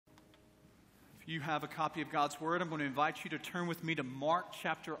If you have a copy of God's Word, I'm going to invite you to turn with me to Mark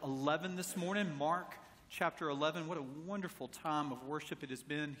chapter 11 this morning. Mark chapter 11. What a wonderful time of worship it has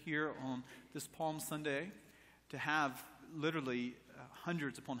been here on this Palm Sunday to have literally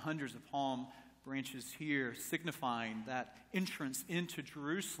hundreds upon hundreds of palm branches here signifying that entrance into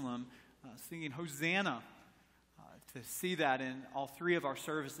Jerusalem, singing Hosanna. To see that in all three of our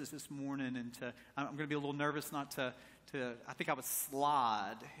services this morning, and I'm going to be a little nervous not to I think I would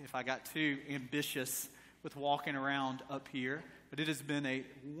slide if I got too ambitious with walking around up here. But it has been a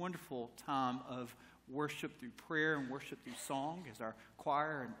wonderful time of worship through prayer and worship through song as our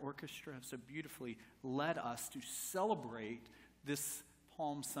choir and orchestra have so beautifully led us to celebrate this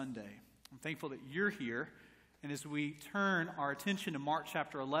Palm Sunday. I'm thankful that you're here. And as we turn our attention to Mark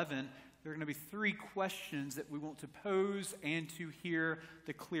chapter 11, there are going to be three questions that we want to pose and to hear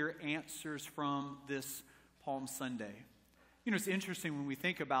the clear answers from this Palm Sunday. You know, it's interesting when we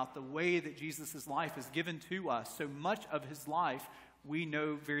think about the way that Jesus' life is given to us. So much of his life we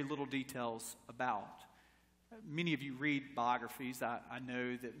know very little details about. Many of you read biographies. I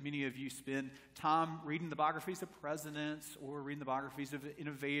know that many of you spend time reading the biographies of presidents or reading the biographies of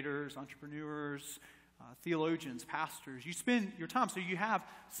innovators, entrepreneurs, theologians, pastors. You spend your time, so you have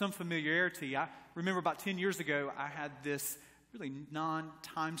some familiarity. I remember about 10 years ago, I had this really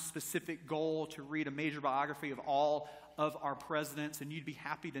non-time specific goal to read a major biography of all of our presidents, and you'd be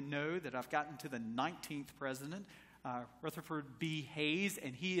happy to know that I've gotten to the 19th president, Rutherford B. Hayes,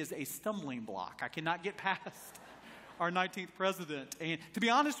 and he is a stumbling block. I cannot get past our 19th president. And to be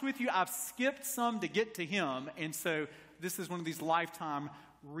honest with you, I've skipped some to get to him, and so this is one of these lifetime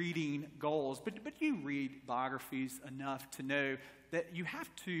reading goals. But you read biographies enough to know that you have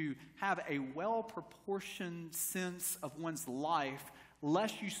to have a well-proportioned sense of one's life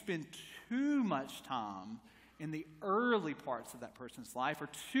lest you spend too much time in the early parts of that person's life or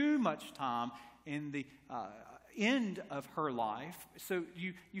too much time in the end of her life. So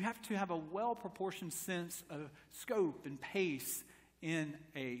you have to have a well-proportioned sense of scope and pace in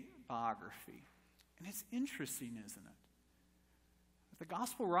a biography. And it's interesting, isn't it? The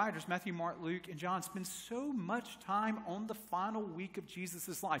gospel writers, Matthew, Mark, Luke, and John, spend so much time on the final week of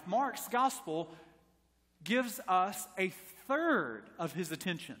Jesus' life. Mark's gospel gives us a third of his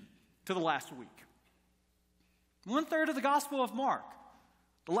attention to the last week. 1/3 of the gospel of Mark,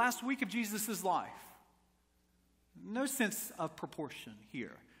 the last week of Jesus' life. No sense of proportion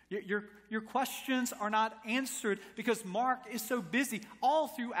here. Your questions are not answered because Mark is so busy. All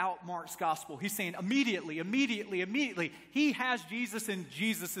throughout Mark's gospel, he's saying immediately. He has Jesus and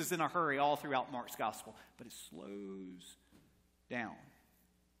Jesus is in a hurry all throughout Mark's gospel. But it slows down.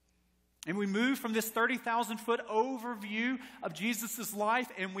 And we move from this 30,000-foot overview of Jesus'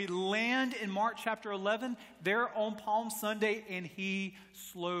 life and we land in Mark chapter 11 there on Palm Sunday, and he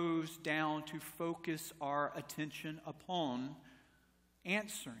slows down to focus our attention upon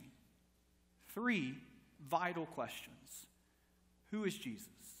answering three vital questions. Who is Jesus?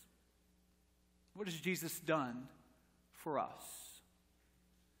 What has Jesus done for us?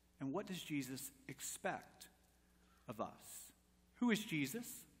 And what does Jesus expect of us? Who is Jesus?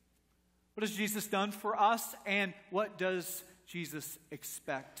 What has Jesus done for us? And what does Jesus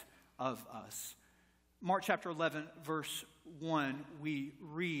expect of us? Mark chapter 11, verse 1, we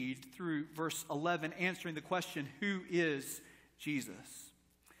read through verse 11, answering the question, who is Jesus?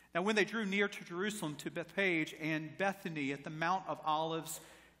 Now, when they drew near to Jerusalem, to Bethphage and Bethany at the Mount of Olives,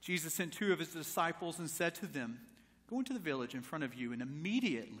 Jesus sent two of his disciples and said to them, go into the village in front of you, and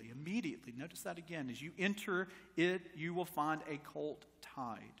immediately, notice that again, as you enter it, you will find a colt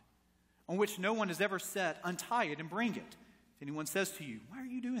tied, on which no one has ever sat. Untie it and bring it. If anyone says to you, why are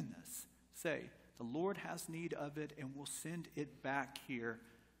you doing this? Say, the Lord has need of it and will send it back here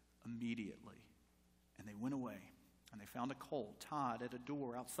immediately. And they went away. And they found a colt tied at a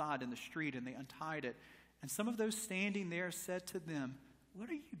door outside in the street, and they untied it. And some of those standing there said to them, what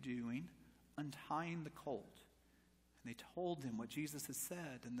are you doing untying the colt? And they told them what Jesus had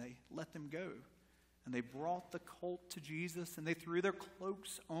said, and they let them go. And they brought the colt to Jesus, and they threw their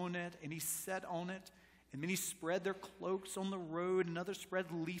cloaks on it, and he sat on it. And many spread their cloaks on the road, and others spread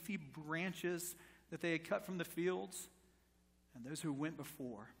leafy branches that they had cut from the fields. And those who went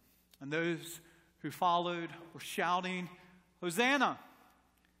before, and those who followed were shouting, Hosanna!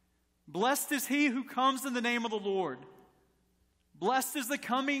 Blessed is he who comes in the name of the Lord. Blessed is the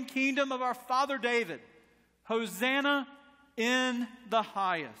coming kingdom of our father David. Hosanna in the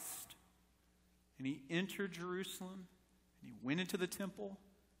highest. And he entered Jerusalem, and he went into the temple,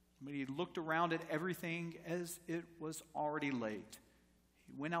 and when he looked around at everything as it was already late,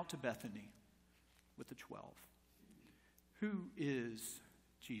 he went out to Bethany with the 12. Who is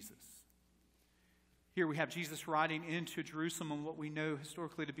Jesus? Here we have Jesus riding into Jerusalem on what we know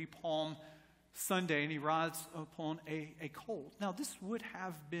historically to be Palm Sunday, and he rides upon a colt. Now, this would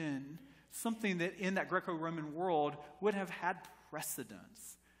have been something that in that Greco-Roman world would have had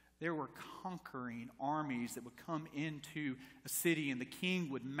precedence. There were conquering armies that would come into a city, and the king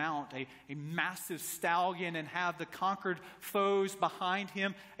would mount a massive stallion and have the conquered foes behind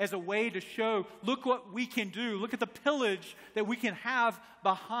him as a way to show, look what we can do. Look at the pillage that we can have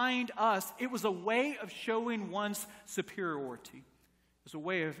behind us. It was a way of showing one's superiority. It was a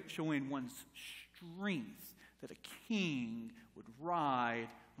way of showing one's strength, that a king would ride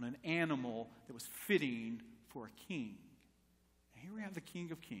on an animal that was fitting for a king. Here we have the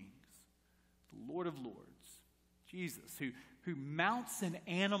King of Kings, the Lord of Lords, Jesus, who mounts an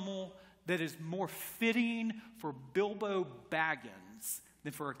animal that is more fitting for Bilbo Baggins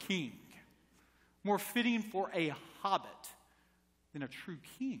than for a king, more fitting for a hobbit than a true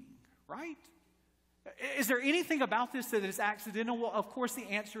king, right? Is there anything about this that is accidental? Well, of course, the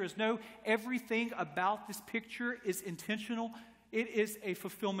answer is no. Everything about this picture is intentional. It is a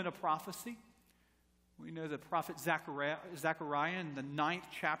fulfillment of prophecy. We know the prophet Zechariah in the 9th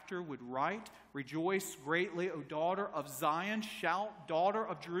chapter would write, "Rejoice greatly, O daughter of Zion. Shout, daughter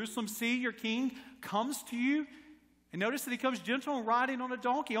of Jerusalem. See, your king comes to you." And notice that he comes gentle and riding on a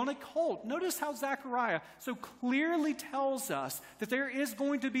donkey, on a colt. Notice how Zechariah so clearly tells us that there is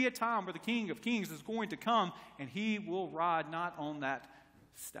going to be a time where the King of Kings is going to come, and he will ride not on that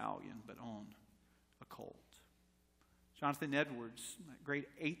stallion, but on a colt. Jonathan Edwards, that great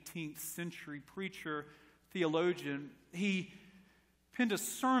 18th century preacher, theologian, he penned a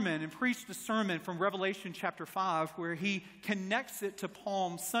sermon and preached a sermon from Revelation chapter 5 where he connects it to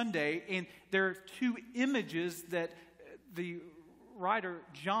Palm Sunday. And there are two images that the writer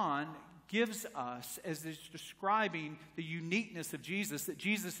John gives us as he's describing the uniqueness of Jesus, that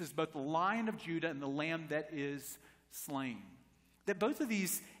Jesus is both the Lion of Judah and the Lamb that is slain. That both of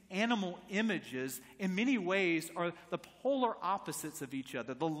these animal images, in many ways, are the polar opposites of each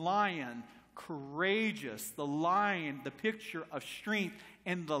other. The lion, courageous. The lion, the picture of strength.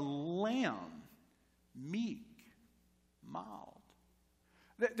 And the lamb, meek, mild.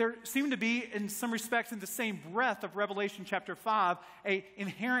 There seem to be, in some respects, in the same breath of Revelation chapter 5, an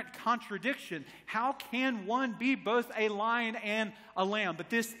inherent contradiction. How can one be both a lion and a lamb? But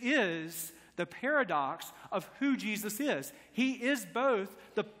this is the paradox of who Jesus is. He is both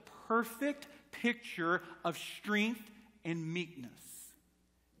the perfect picture of strength and meekness.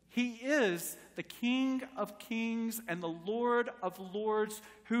 He is the King of Kings and the Lord of Lords,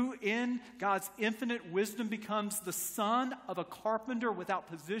 who in God's infinite wisdom becomes the son of a carpenter without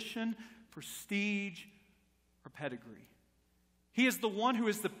position, prestige, or pedigree. He is the one who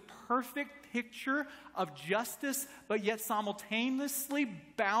is the perfect picture of justice, but yet simultaneously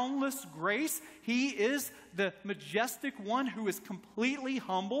boundless grace. He is the majestic one who is completely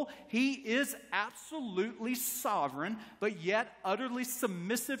humble. He is absolutely sovereign, but yet utterly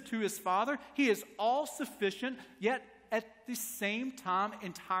submissive to his Father. He is all-sufficient, yet at the same time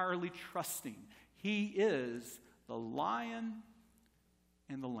entirely trusting. He is the Lion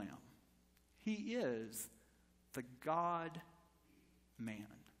and the Lamb. He is the God-man.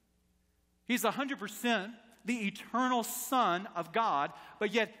 He's 100% the eternal Son of God,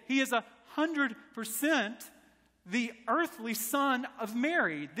 but yet he is 100% the earthly son of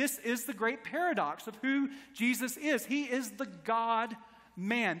Mary. This is the great paradox of who Jesus is. He is the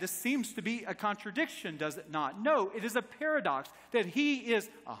God-man. This seems to be a contradiction, does it not? No, it is a paradox that he is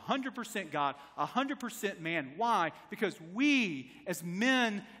 100% God, 100% man. Why? Because we, as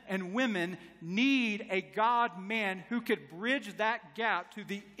men and women, need a God-man who could bridge that gap to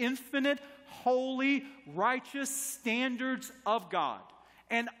the infinite, holy, righteous standards of God.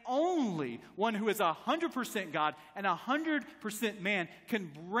 And only one who is 100% God and 100% man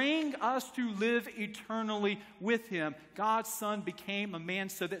can bring us to live eternally with him. God's Son became a man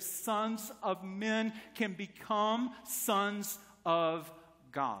so that sons of men can become sons of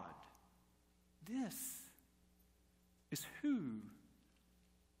God. This is who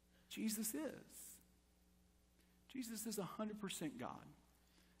Jesus is. Jesus is 100% God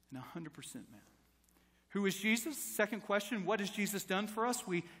and 100% man. Who is Jesus? Second question, what has Jesus done for us?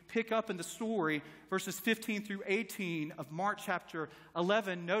 We pick up in the story, verses 15 through 18 of Mark chapter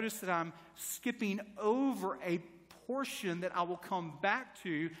 11. Notice that I'm skipping over a portion that I will come back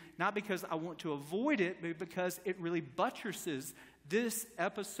to, not because I want to avoid it, but because it really buttresses this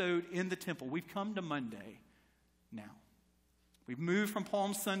episode in the temple. We've come to Monday now. We've moved from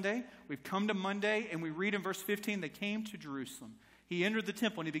Palm Sunday. We've come to Monday, and we read in verse 15, they came to Jerusalem. He entered the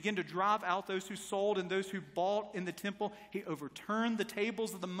temple, and he began to drive out those who sold and those who bought in the temple. He overturned the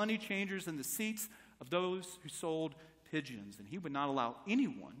tables of the money changers and the seats of those who sold pigeons. And he would not allow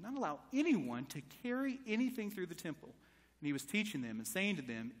anyone to carry anything through the temple. And he was teaching them and saying to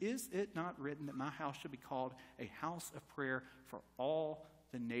them, "Is it not written that my house shall be called a house of prayer for all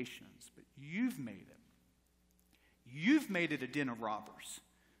the nations? But you've made it a den of robbers."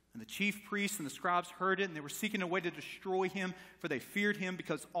 And the chief priests and the scribes heard it, and they were seeking a way to destroy him, for they feared him,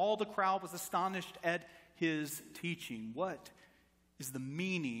 because all the crowd was astonished at his teaching. What is the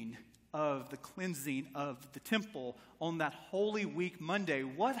meaning of the cleansing of the temple on that Holy Week Monday?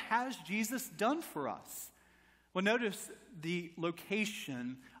 What has Jesus done for us? Well, notice the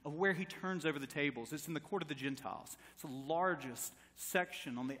location of where he turns over the tables. It's in the court of the Gentiles. It's the largest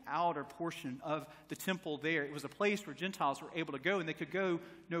section on the outer portion of the temple there. It was a place where Gentiles were able to go, and they could go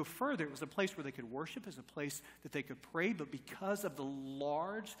no further. It was a place where they could worship. It was a place that they could pray. But because of the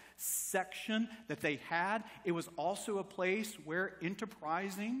large section that they had, it was also a place where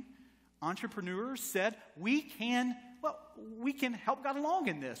enterprising entrepreneurs said, we can help God along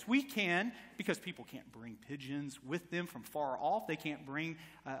in this. We can, because people can't bring pigeons with them from far off. They can't bring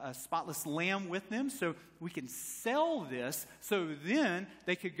a spotless lamb with them. So we can sell this. So then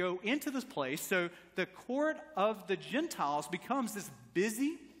they could go into this place. So the court of the Gentiles becomes this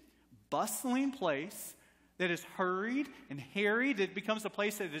busy, bustling place that is hurried and harried. It becomes a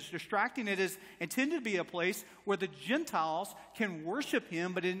place that is distracting. It is intended to be a place where the Gentiles can worship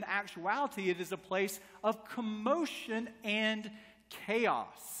him, but in actuality, it is a place of commotion and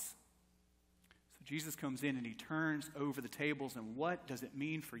chaos. So Jesus comes in and he turns over the tables, and what does it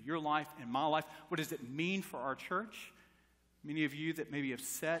mean for your life and my life? What does it mean for our church? Many of you that maybe have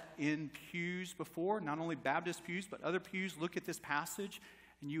sat in pews before, not only Baptist pews, but other pews, look at this passage,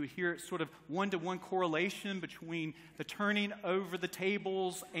 and you would hear sort of one-to-one correlation between the turning over the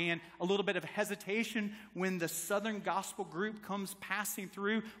tables and a little bit of hesitation when the Southern Gospel group comes passing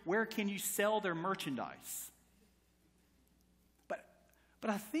through. Where can you sell their merchandise? But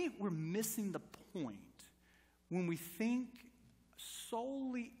I think we're missing the point when we think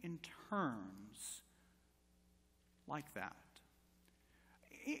solely in terms like that.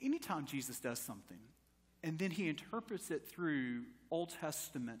 Anytime Jesus does something, and then he interprets it through Old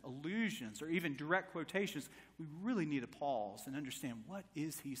Testament allusions or even direct quotations, we really need to pause and understand, what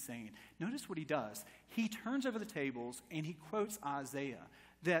is he saying? Notice what he does. He turns over the tables and he quotes Isaiah.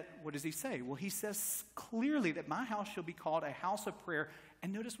 What does he say? Well, he says clearly that my house shall be called a house of prayer.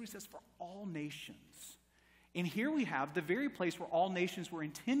 And notice what he says, for all nations. And here we have the very place where all nations were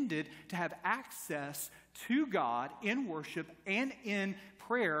intended to have access to God in worship and in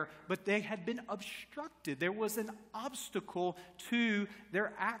prayer, but they had been obstructed. There was an obstacle to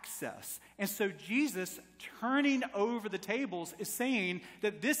their access. And so Jesus, turning over the tables, is saying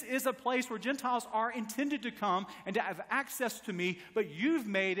that this is a place where Gentiles are intended to come and to have access to me, but you've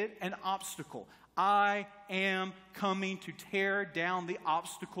made it an obstacle. I am coming to tear down the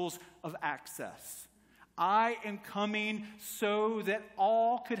obstacles of access. I am coming so that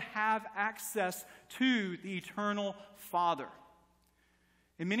all could have access to the eternal Father.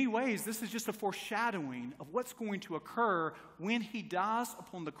 In many ways, this is just a foreshadowing of what's going to occur when he dies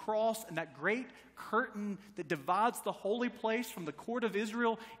upon the cross, and that great curtain that divides the holy place from the court of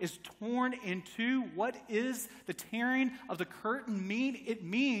Israel is torn in two. What is the tearing of the curtain mean? It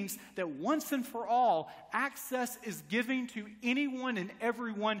means that once and for all, access is given to anyone and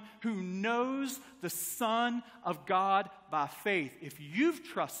everyone who knows the Son of God by faith. If you've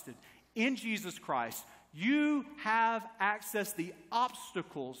trusted in Jesus Christ, you have access. The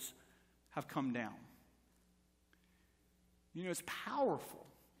obstacles have come down. You know, it's powerful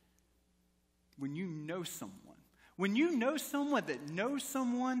when you know someone. When you know someone that knows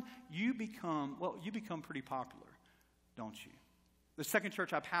someone, you become pretty popular, don't you? The second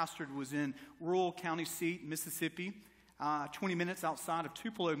church I pastored was in rural county seat, Mississippi, 20 minutes outside of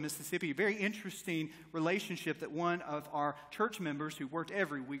Tupelo, Mississippi. A very interesting relationship that one of our church members who worked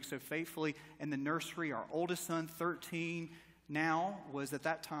every week so faithfully in the nursery, our oldest son, 13 now, was at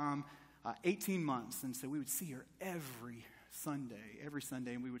that time 18 months. And so we would see her every Sunday,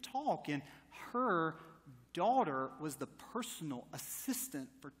 and we would talk. And her daughter was the personal assistant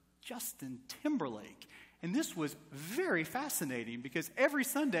for Justin Timberlake. And this was very fascinating because every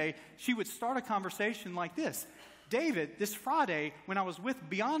Sunday she would start a conversation like this. David, this Friday, when I was with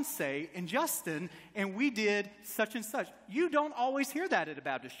Beyonce and Justin, and we did such and such. You don't always hear that at a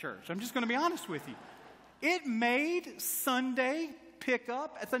Baptist church. I'm just going to be honest with you. It made Sunday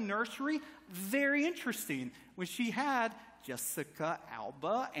pickup at the nursery very interesting when she had Jessica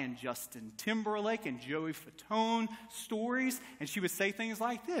Alba and Justin Timberlake and Joey Fatone stories, and she would say things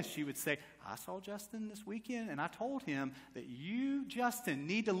like this. She would say, I saw Justin this weekend, and I told him that you, Justin,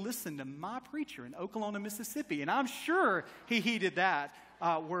 need to listen to my preacher in Oklahoma, Mississippi. And I'm sure he heeded that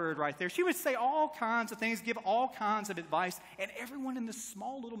word right there. She would say all kinds of things, give all kinds of advice, and everyone in this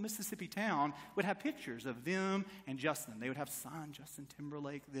small little Mississippi town would have pictures of them and Justin. They would have signed Justin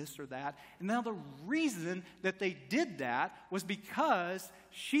Timberlake, this or that. And now the reason that they did that was because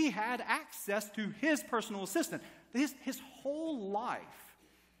she had access to his personal assistant. His whole life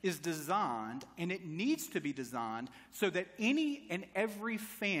is designed, and it needs to be designed, so that any and every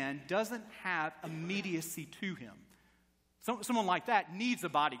fan doesn't have immediacy to him. Someone like that needs a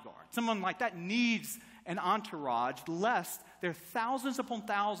bodyguard. Someone like that needs an entourage, lest there are thousands upon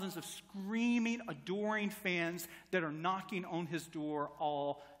thousands of screaming, adoring fans that are knocking on his door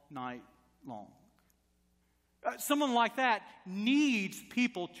all night long. Someone like that needs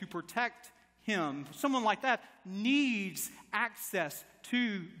people to protect him. Someone like that needs access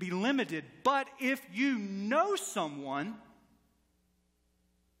to be limited. But if you know someone,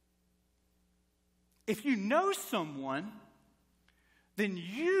 then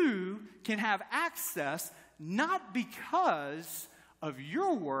you can have access not because of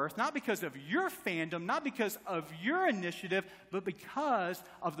your worth, not because of your fandom, not because of your initiative, but because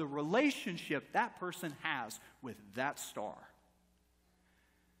of the relationship that person has with that star.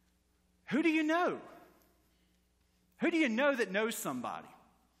 Who do you know? Who do you know that knows somebody?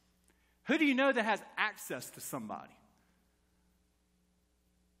 Who do you know that has access to somebody?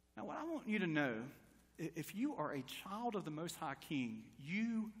 Now, what I want you to know, if you are a child of the Most High King,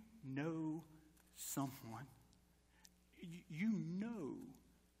 you know someone. You know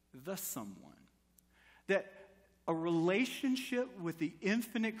the someone. That a relationship with the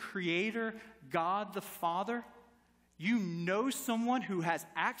infinite Creator, God the Father, you know someone who has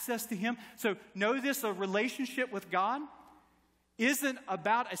access to Him. So know this, a relationship with God isn't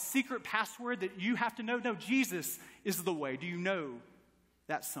about a secret password that you have to know. No, Jesus is the way. Do you know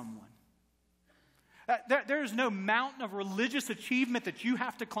that someone? There is no mountain of religious achievement that you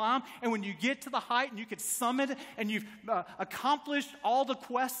have to climb. And when you get to the height and you can summit it and you've accomplished all the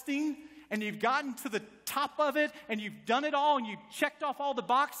questing and you've gotten to the top of it and you've done it all and you've checked off all the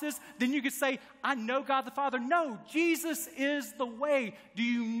boxes, then you could say, I know God the Father. No, Jesus is the way. Do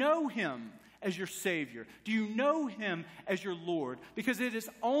you know Him as your Savior? Do you know Him as your Lord? Because it is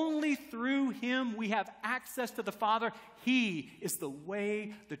only through Him we have access to the Father. He is the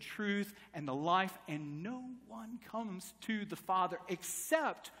way, the truth, and the life, and no one comes to the Father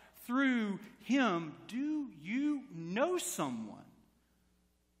except through Him. Do you know someone?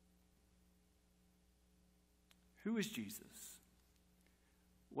 Who is Jesus?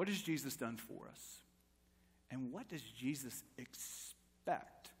 What has Jesus done for us? And what does Jesus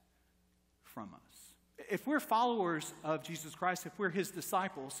expect from us? If we're followers of Jesus Christ, if we're His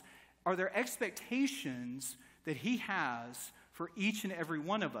disciples, are there expectations that He has for each and every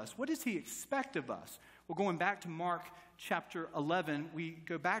one of us? What does He expect of us? Well, going back to Mark chapter 11, we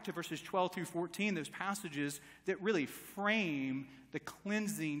go back to verses 12 through 14, those passages that really frame the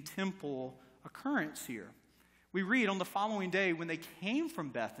cleansing temple occurrence here. We read, on the following day, when they came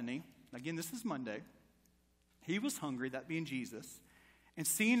from Bethany, again, this is Monday, He was hungry, that being Jesus, and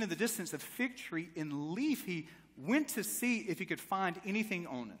seeing in the distance a fig tree in leaf, He went to see if He could find anything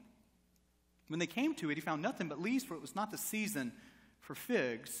on it. When they came to it, He found nothing but leaves, for it was not the season for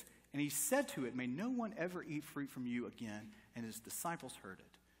figs. And He said to it, may no one ever eat fruit from you again. And His disciples heard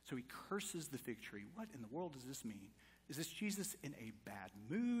it. So He curses the fig tree. What in the world does this mean? Is this Jesus in a bad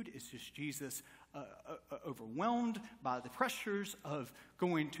mood? Is this Jesus overwhelmed by the pressures of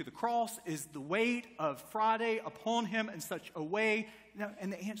going to the cross? Is the weight of Friday upon Him in such a way? No,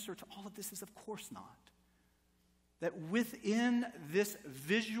 and the answer to all of this is of course not. That within this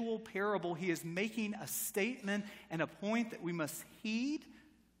visual parable, He is making a statement and a point that we must heed.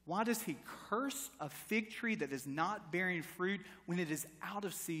 Why does He curse a fig tree that is not bearing fruit when it is out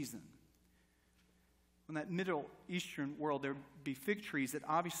of season? In that Middle Eastern world, there would be fig trees that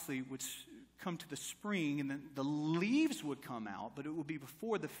obviously would come to the spring, and then the leaves would come out, but it would be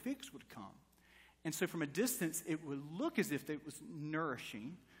before the figs would come. And so from a distance, it would look as if it was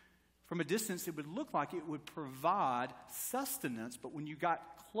nourishing. From a distance, it would look like it would provide sustenance, but when you got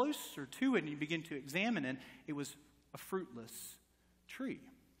closer to it and you begin to examine it, it was a fruitless tree.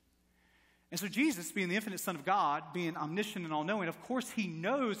 And so Jesus, being the infinite Son of God, being omniscient and all-knowing, of course He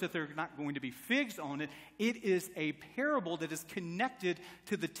knows that there are not going to be figs on it. It is a parable that is connected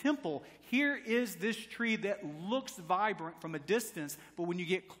to the temple. Here is this tree that looks vibrant from a distance, but when you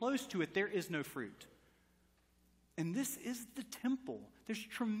get close to it, there is no fruit. And this is the temple. There's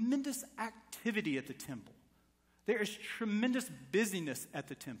tremendous activity at the temple. There is tremendous busyness at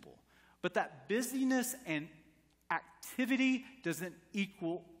the temple. But that busyness and activity doesn't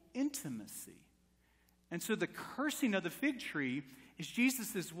equal intimacy. And so the cursing of the fig tree is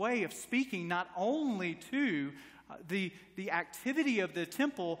Jesus' way of speaking not only to the activity of the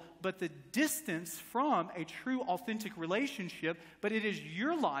temple, but the distance from a true, authentic relationship. But it is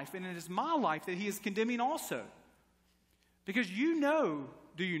your life and it is my life that he is condemning also. Because you know,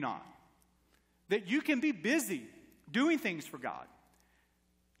 do you not, that you can be busy doing things for God.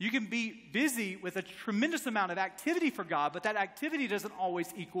 You can be busy with a tremendous amount of activity for God, but that activity doesn't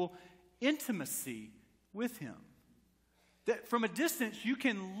always equal intimacy with him. That from a distance, you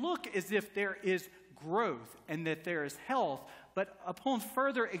can look as if there is growth and that there is health, but upon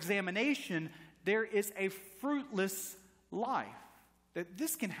further examination, there is a fruitless life. That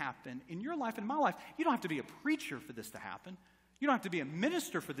this can happen in your life and my life. You don't have to be a preacher for this to happen. You don't have to be a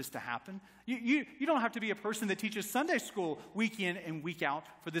minister for this to happen. You don't have to be a person that teaches Sunday school week in and week out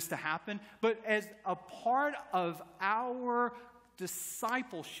for this to happen. But as a part of our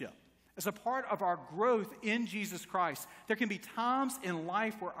discipleship, as a part of our growth in Jesus Christ, there can be times in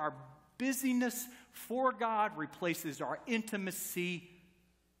life where our busyness for God replaces our intimacy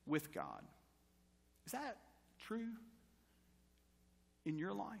with God. Is that true in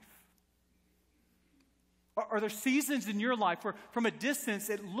your life? Are there seasons in your life where from a distance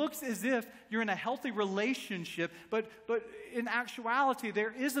it looks as if you're in a healthy relationship, but in actuality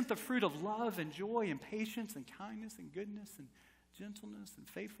there isn't the fruit of love and joy and patience and kindness and goodness and gentleness and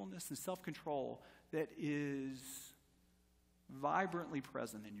faithfulness and self-control that is vibrantly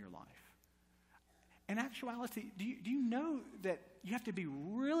present in your life? In actuality, do you know that you have to be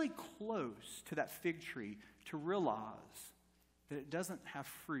really close to that fig tree to realize that it doesn't have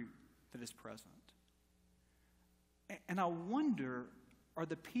fruit that is present? And I wonder, are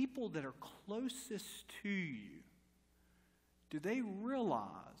the people that are closest to you, do they realize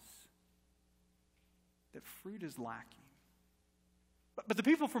that fruit is lacking? But the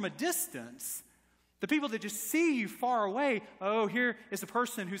people from a distance, the people that just see you far away, oh, here is a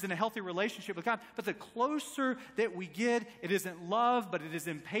person who's in a healthy relationship with God. But the closer that we get, it isn't love, but it is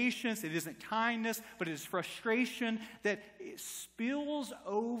impatience, it isn't kindness, but it is frustration that it spills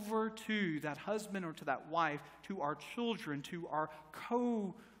over to that husband or to that wife, to our children, to our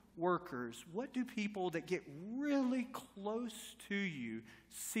co-workers. What do people that get really close to you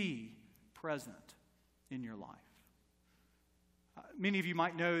see present in your life? Many of you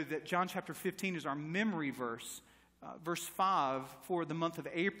might know that John chapter 15 is our memory verse, verse 5 for the month of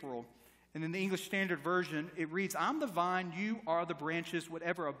April. And in the English Standard Version, it reads, "I'm the vine, you are the branches.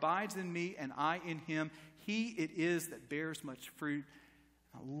 Whatever abides in me and I in him, he it is that bears much fruit."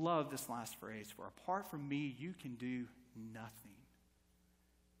 I love this last phrase, "For apart from me, you can do nothing."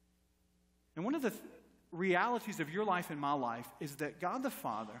 And one of the realities of your life and my life is that God the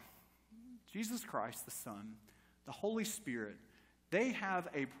Father, Jesus Christ the Son, the Holy Spirit, they have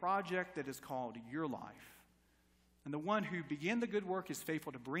a project that is called your life. And the one who began the good work is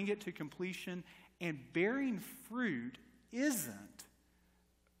faithful to bring it to completion. And bearing fruit isn't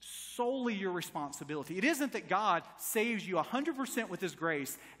solely your responsibility. It isn't that God saves you 100% with his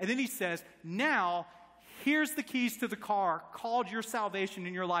grace, and then he says, now, here's the keys to the car called your salvation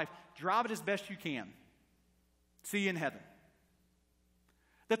in your life. Drive it as best you can. See you in heaven.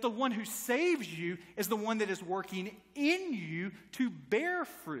 That the one who saves you is the one that is working in you to bear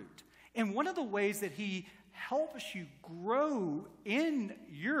fruit. And one of the ways that he helps you grow in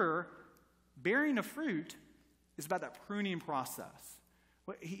your bearing of fruit is about that pruning process.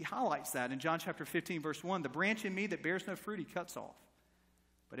 Well, he highlights that in John chapter 15, verse 1. "The branch in me that bears no fruit, he cuts off.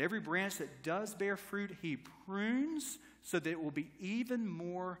 But every branch that does bear fruit, he prunes so that it will be even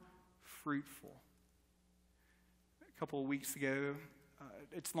more fruitful." A couple of weeks ago,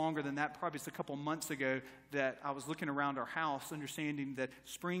 it's longer than that, probably it's a couple months ago, that I was looking around our house, understanding that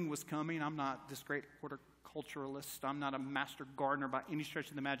spring was coming. I'm not this great horticulturalist. I'm not a master gardener by any stretch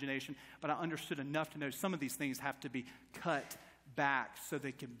of the imagination, but I understood enough to know some of these things have to be cut back so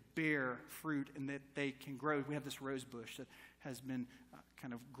they can bear fruit and that they can grow. We have this rose bush that has been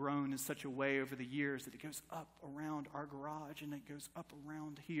kind of grown in such a way over the years that it goes up around our garage and it goes up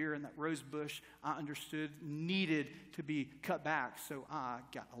around here. And that rose bush, I understood, needed to be cut back. So I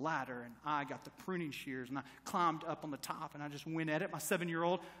got a ladder and I got the pruning shears and I climbed up on the top and I just went at it. My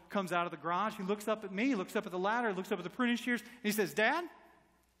 7-year-old comes out of the garage. He looks up at me, looks up at the ladder, looks up at the pruning shears, and he says, "Dad,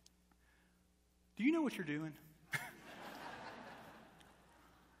 do you know what you're doing?"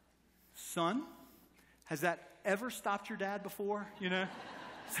 Son, has that ever stopped your dad before? You know?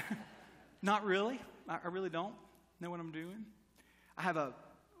 Not really. I really don't know what I'm doing. I have a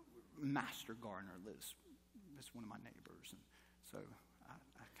master gardener, Liz. That's one of my neighbors. And so I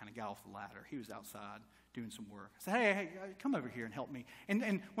kind of got off the ladder. He was outside doing some work. I said, hey, come over here and help me.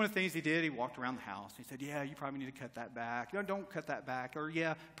 And one of the things he did, he walked around the house. He said, yeah, you probably need to cut that back. No, don't cut that back. Or,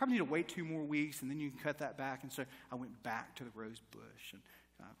 yeah, probably need to wait 2 more weeks, and then you can cut that back. And so I went back to the rose bush, and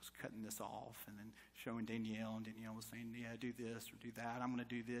I was cutting this off and then showing Danielle, and Danielle was saying, yeah, do this or do that. I'm going to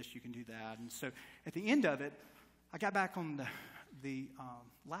do this. You can do that. And so at the end of it, I got back on the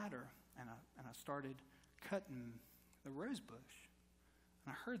ladder, and I started cutting the rose bush.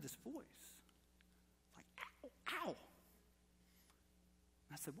 And I heard this voice, like, ow, ow. And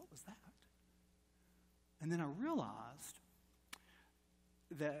I said, what was that? And then I realized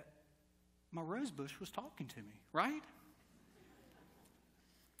that my rose bush was talking to me, right?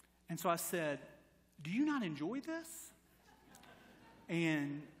 And so I said, do you not enjoy this?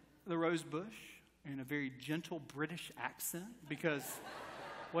 And the rose bush, in a very gentle British accent, because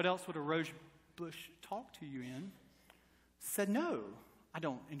what else would a rose bush talk to you in, said, no, I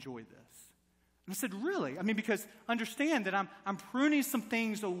don't enjoy this. And I said, really? I mean, because understand that I'm pruning some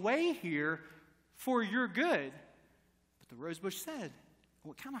things away here for your good. But the rose bush said,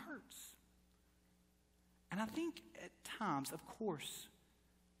 well, it kind of hurts. And I think at times, of course,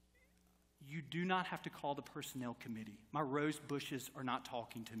 you do not have to call the personnel committee. My rose bushes are not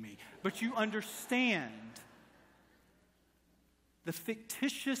talking to me. But you understand the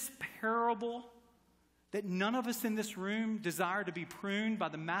fictitious parable that none of us in this room desire to be pruned by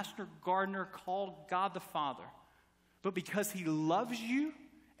the master gardener called God the Father. But because he loves you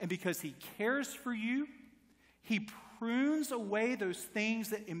and because he cares for you, he prunes away those things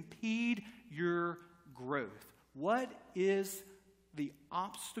that impede your growth. What is the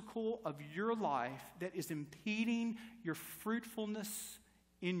obstacle of your life that is impeding your fruitfulness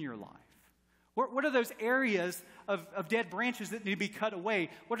in your life? What are those areas of dead branches that need to be cut away?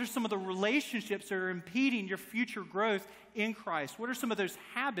 What are some of the relationships that are impeding your future growth in Christ? What are some of those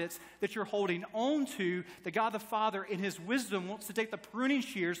habits that you're holding on to that God the Father in his wisdom wants to take the pruning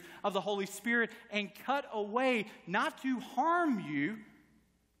shears of the Holy Spirit and cut away, not to harm you,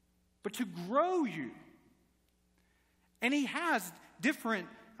 but to grow you? And he has different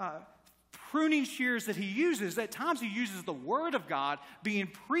pruning shears that he uses. At times he uses the Word of God being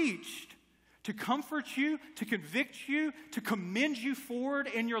preached to comfort you, to convict you, to commend you forward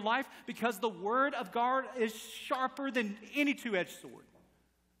in your life, because the Word of God is sharper than any two-edged sword.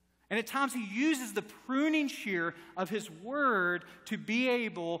 And at times he uses the pruning shear of his Word to be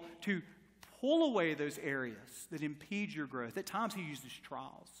able to pull away those areas that impede your growth. At times he uses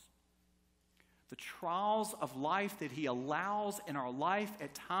trials. The trials of life that he allows in our life,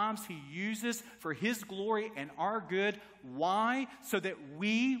 at times he uses for his glory and our good. Why? So that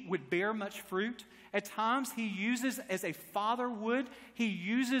we would bear much fruit. At times he uses, as a father would, he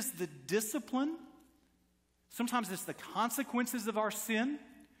uses the discipline. Sometimes it's the consequences of our sin.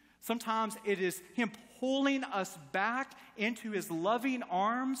 Sometimes it is him pulling us back into his loving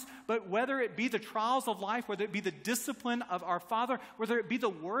arms. But whether it be the trials of life, whether it be the discipline of our Father, whether it be the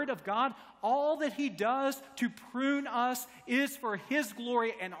Word of God, all that he does to prune us is for his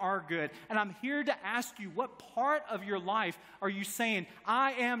glory and our good. And I'm here to ask you, what part of your life are you saying,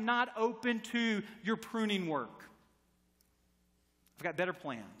 I am not open to your pruning work? I've got better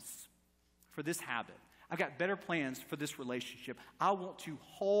plans for this habit. I've got better plans for this relationship. I want to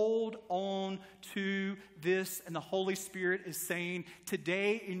hold on to this. And the Holy Spirit is saying,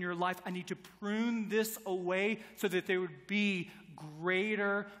 today in your life, I need to prune this away so that there would be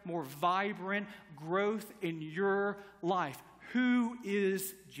greater, more vibrant growth in your life. Who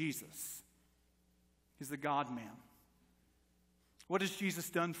is Jesus? He's the God-man. What has Jesus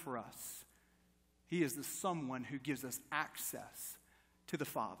done for us? He is the someone who gives us access to the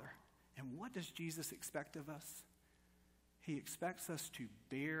Father. And what does Jesus expect of us? He expects us to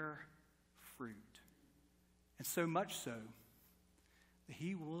bear fruit. And so much so that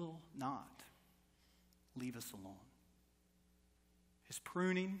he will not leave us alone. His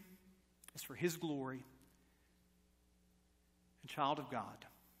pruning is for his glory. And child of God,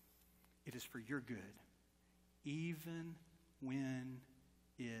 it is for your good, even when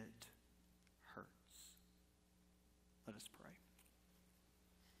it hurts. Let us pray.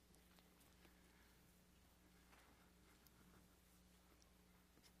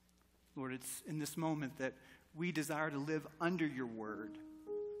 Lord, it's in this moment that we desire to live under your word.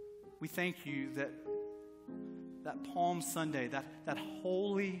 We thank you that Palm Sunday, that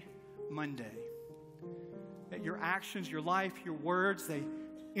holy Monday, that your actions, your life, your words, they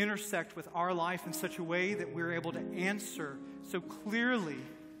intersect with our life in such a way that we're able to answer so clearly.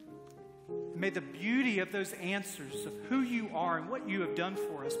 May the beauty of those answers of who you are and what you have done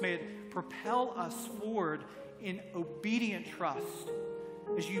for us, may it propel us forward in obedient trust.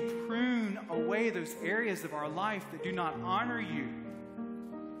 as you prune away those areas of our life that do not honor you.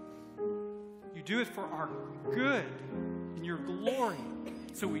 You do it for our good and your glory.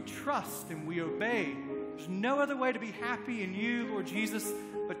 So we trust and we obey. There's no other way to be happy in you, Lord Jesus,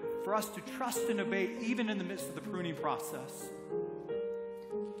 but for us to trust and obey even in the midst of the pruning process.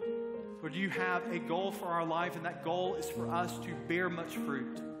 Lord, you have a goal for our life, and that goal is for us to bear much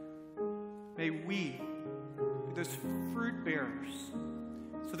fruit. May we be those fruit bearers,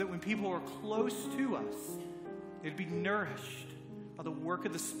 so that when people are close to us, they'd be nourished by the work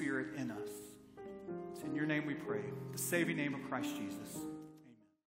of the Spirit in us. It's in your name we pray, the saving name of Christ Jesus.